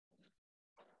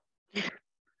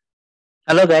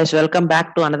Hello guys, welcome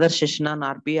back to another session on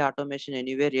RPA Automation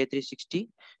Anywhere A360.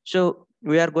 So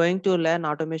we are going to learn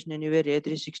Automation Anywhere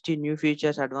A360 new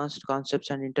features, advanced concepts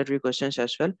and interview questions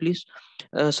as well. Please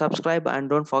subscribe and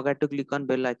don't forget to click on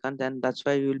bell icon. Then that's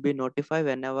why you will be notified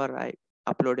whenever I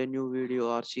upload a new video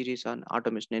or series on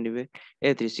Automation Anywhere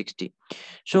A360.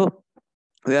 So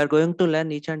we are going to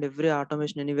learn each and every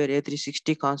Automation Anywhere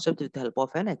A360 concept with the help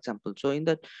of an example. So in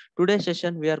the today's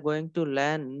session, we are going to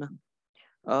learn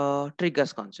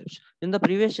triggers concepts. In the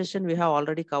previous session, we have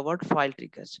already covered file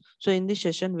triggers. So in this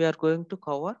session, we are going to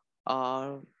cover,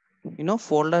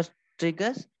 folder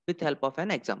triggers with help of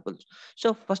an example.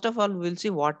 So first of all, we'll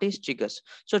see what is triggers.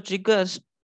 So trigger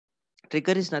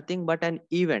is nothing but an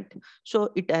event. So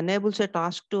it enables a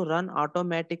task to run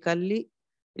automatically,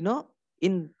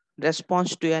 in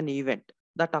response to an event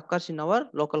that occurs in our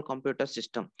local computer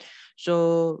system.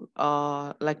 So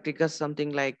like triggers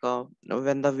something like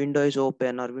when the window is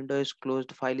open or window is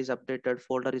closed, file is updated,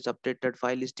 folder is updated,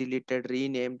 file is deleted,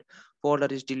 renamed, folder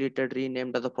is deleted,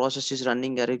 renamed, or the process is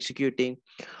running or executing,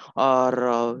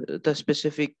 or the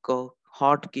specific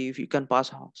hotkey. If you can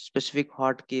pass specific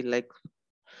hotkey like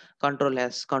control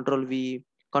S, control V,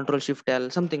 control shift L,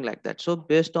 something like that. So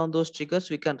based on those triggers,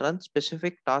 we can run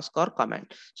specific task or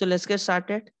command. So let's get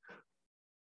started.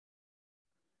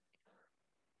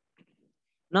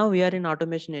 Now we are in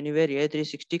Automation Anywhere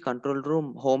A360 control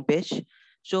room homepage.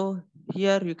 So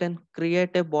here you can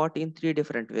create a bot in three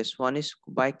different ways. One is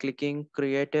by clicking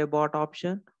create a bot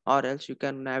option, or else you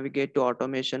can navigate to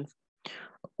automation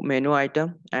menu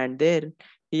item, and there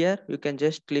here you can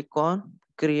just click on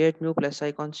create new plus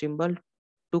icon symbol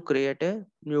to create a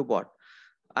new bot,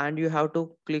 and you have to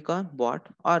click on bot,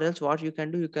 or else what you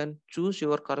can do, you can choose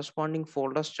your corresponding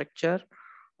folder structure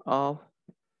of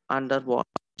under bot,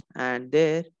 and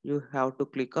there you have to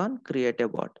click on create a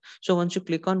bot. So once you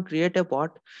click on create a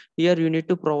bot, here you need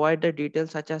to provide the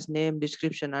details such as name,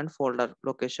 description and folder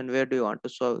location. Where do you want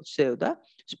to save the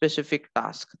specific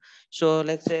task? So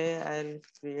let's say I'll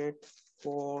create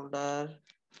folder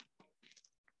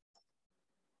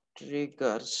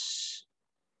triggers.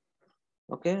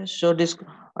 Okay, so this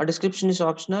description is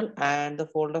optional, and the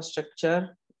folder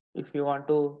structure, if you want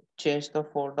to change the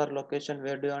folder location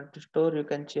where do you want to store, you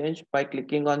can change by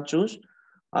clicking on choose,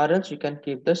 or else you can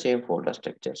keep the same folder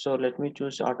structure. So let me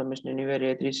choose Automation Anywhere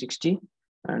A360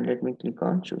 and let me click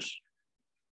on choose.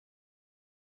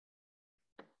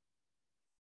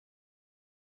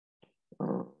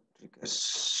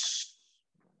 Triggers.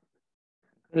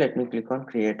 Let me click on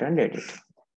create and edit.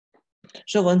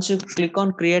 So once you click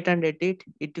on create and edit,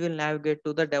 it will navigate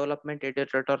to the development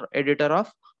editor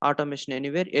of Automation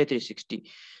Anywhere A360.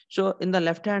 So in the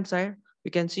left hand side,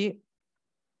 we can see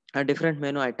different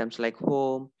menu items like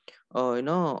home,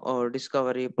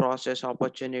 discovery, process,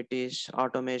 opportunities,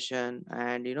 automation,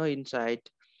 and insight,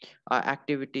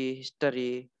 activity,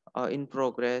 history, in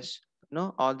progress.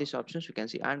 All these options we can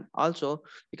see, and also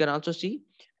we can also see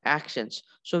actions.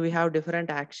 So we have different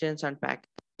actions and packages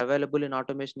available in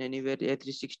Automation Anywhere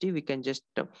A360. We can just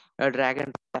drag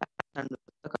and drag and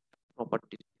the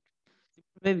properties.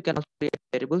 We can also create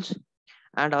variables,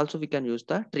 and also we can use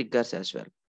the triggers as well.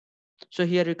 So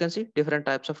here you can see different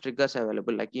types of triggers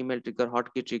available like email trigger,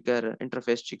 hotkey trigger,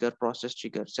 interface trigger, process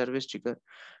trigger, service trigger,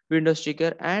 Windows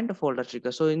trigger, and folder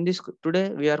trigger. So in this today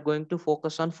we are going to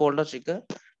focus on folder trigger.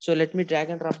 So let me drag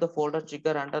and drop the folder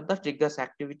trigger under the triggers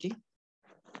activity.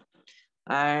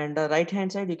 And right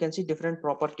hand side you can see different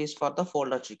properties for the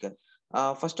folder trigger.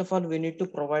 First of all, we need to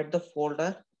provide the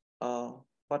folder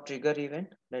for trigger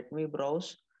event. Let me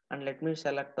browse and let me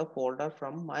select the folder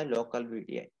from my local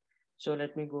VDI. So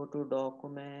let me go to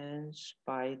documents,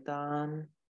 Python,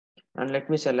 and let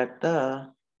me select the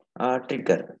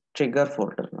trigger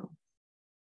folder now.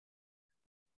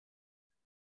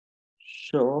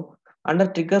 So under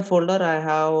trigger folder, I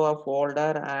have a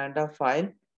folder and a file.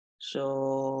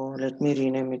 So let me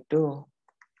rename it to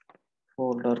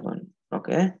folder one.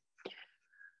 Okay.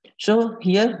 So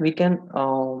here we can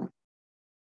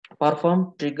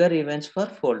perform trigger events for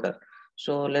folder.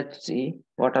 So let's see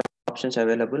what are the options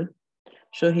available.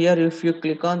 So here, if you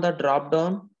click on the drop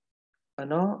down,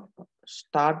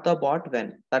 start the bot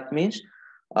when, that means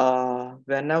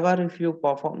whenever if you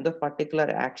perform the particular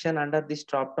action under this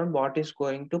drop down, bot is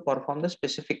going to perform the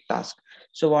specific task.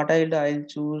 So what I'll do, I'll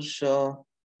choose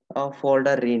a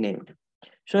folder renamed.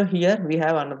 So here we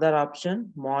have another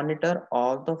option, monitor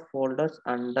all the folders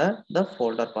under the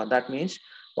folder path. That means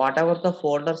whatever the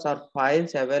folders or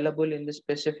files available in the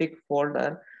specific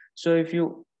folder. So if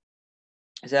you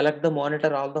select the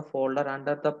monitor all the folder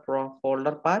under the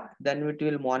folder path, then it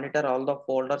will monitor all the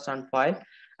folders and file,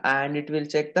 and it will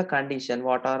check the condition.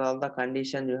 What are all the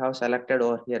conditions you have selected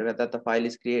over here? Whether the file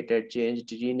is created,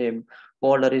 changed, renamed,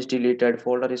 folder is deleted,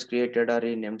 folder is created or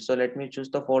renamed. So let me choose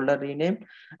the folder rename,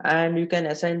 and you can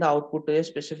assign the output to a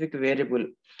specific variable.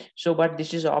 So, but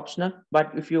this is optional.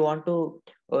 But if you want to,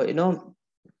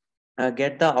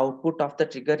 get the output of the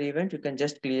trigger event, you can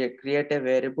just create a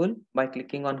variable by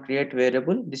clicking on create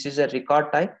variable. This is a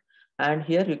record type, and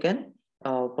here you can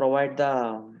provide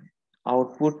the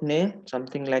output name,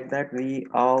 something like that, v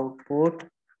output,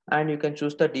 and you can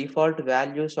choose the default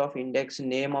values of index,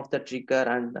 name of the trigger,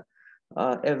 and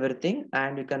everything.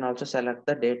 And you can also select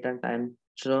the date and time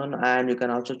zone, and you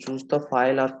can also choose the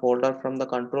file or folder from the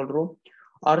control room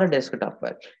or a desktop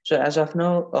file. So as of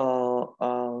now,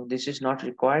 this is not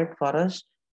required for us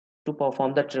to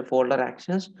perform the folder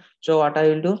actions. So what I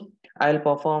will do, I'll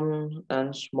perform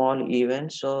a small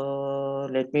event. So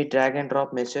let me drag and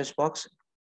drop message box.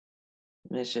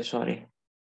 Sorry.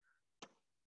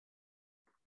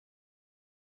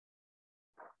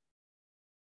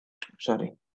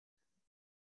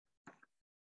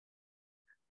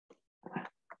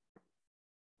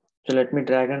 So let me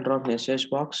drag and drop message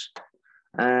box.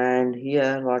 And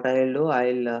here what I'll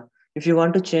do, if you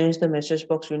want to change the message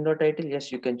box window title,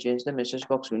 yes, you can change the message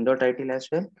box window title as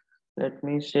well. Let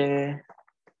me say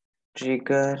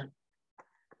trigger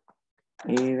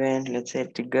event, let's say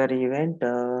trigger event,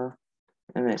 a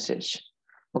message.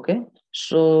 Okay.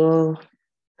 So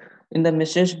in the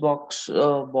message box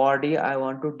body, I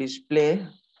want to display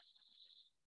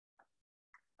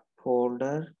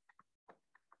folder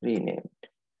rename,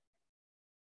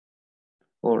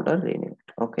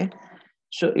 okay.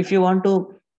 So if you want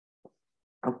to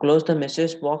close the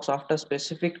message box after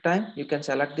specific time, you can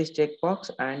select this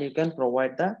checkbox and you can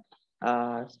provide the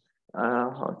uh,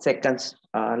 seconds.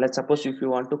 Let's suppose if you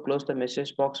want to close the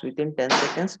message box within 10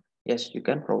 seconds, yes, you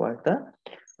can provide the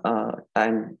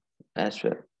time as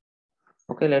well.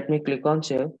 Okay, let me click on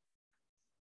save.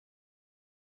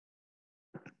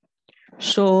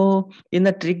 So in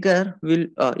the trigger,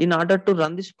 in order to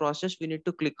run this process, we need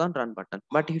to click on run button.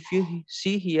 But if you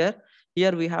see here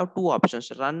we have two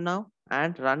options: run now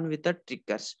and run with the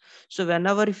triggers. So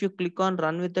whenever if you click on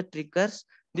run with the triggers,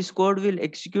 this code will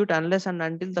execute unless and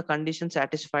until the condition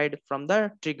satisfied from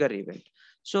the trigger event.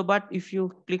 So, but if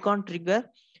you click on trigger,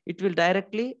 it will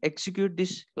directly execute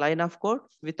this line of code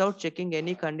without checking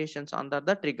any conditions under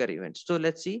the trigger event. So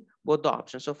let's see both the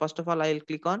options. So first of all, I'll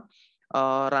click on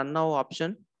run now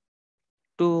option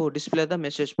to display the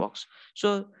message box.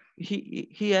 So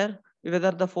here,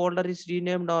 whether the folder is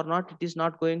renamed or not, it is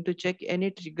not going to check any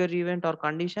trigger event or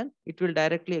condition. It will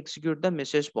directly execute the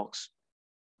message box.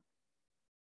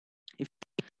 If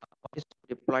it is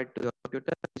deployed to your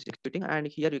computer, is executing, and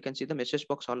here you can see the message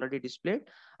box already displayed,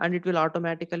 and it will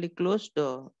automatically close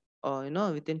the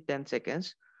within 10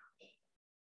 seconds.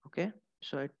 Okay,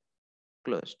 so it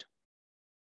closed.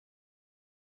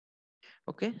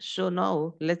 Okay, so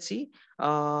now let's see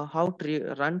how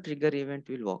run trigger event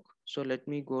will work. So let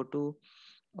me go to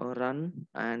run,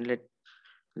 and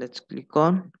let's click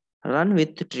on run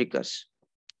with triggers.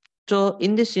 So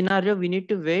in this scenario, we need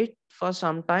to wait for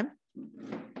some time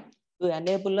to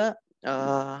enable a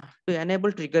to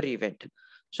enable trigger event.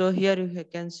 So here you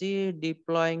can see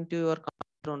deploying to your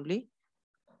computer only.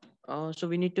 So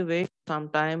we need to wait some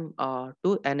time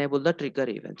to enable the trigger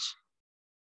events.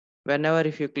 Whenever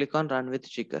if you click on run with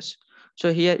triggers,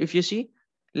 so here if you see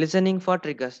listening for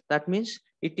triggers, that means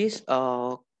it is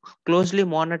closely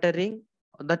monitoring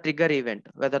the trigger event,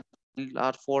 whether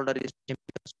our folder is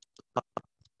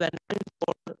when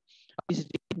folder is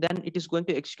then it is going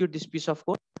to execute this piece of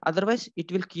code. Otherwise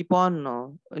it will keep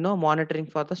on monitoring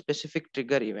for the specific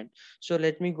trigger event. So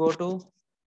let me go to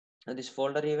this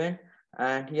folder event,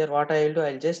 and here what I'll do,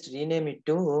 I'll just rename it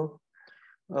to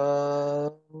uh,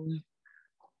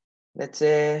 let's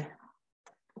say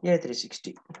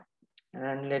A360,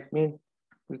 and let me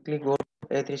quickly go to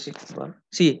A361.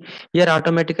 See, here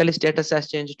automatically status has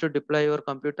changed to deploy your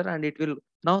computer, and it will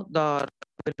now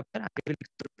you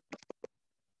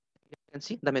can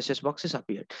see the message box is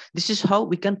appeared. This is how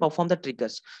we can perform the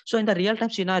triggers. So in the real-time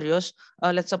scenarios,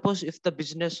 let's suppose if the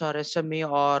business or SME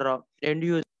or end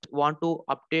user want to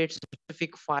update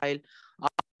specific file,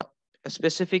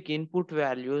 specific input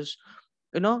values,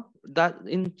 that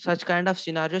in such kind of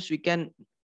scenarios we can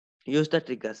use the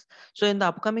triggers. So in the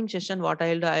upcoming session, what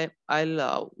I'll do,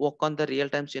 I'll work on the real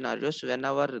time scenarios.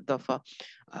 Whenever the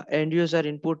end user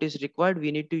input is required,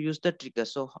 we need to use the trigger.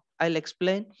 So I'll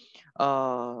explain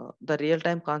the real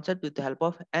time concept with the help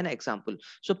of an example.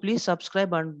 So please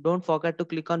subscribe and don't forget to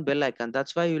click on bell icon.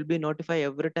 That's why you'll be notified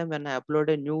every time when I upload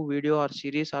a new video or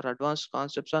series or advanced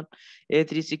concepts on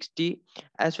A360.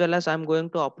 As well as I'm going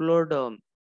to upload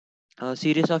a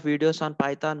series of videos on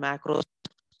Python macros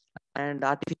and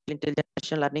artificial intelligence,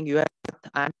 machine learning, UI,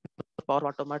 and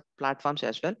Power Automate platforms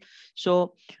as well.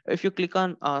 So if you click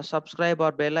on subscribe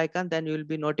or bell icon, then you will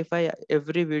be notified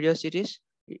every video series.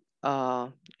 Uh,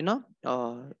 you know,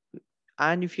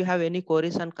 and if you have any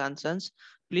queries and concerns,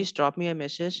 please drop me a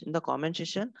message in the comment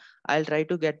section. I'll try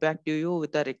to get back to you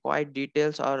with the required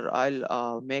details, or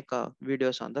I'll make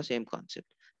videos on the same concept.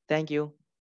 Thank you.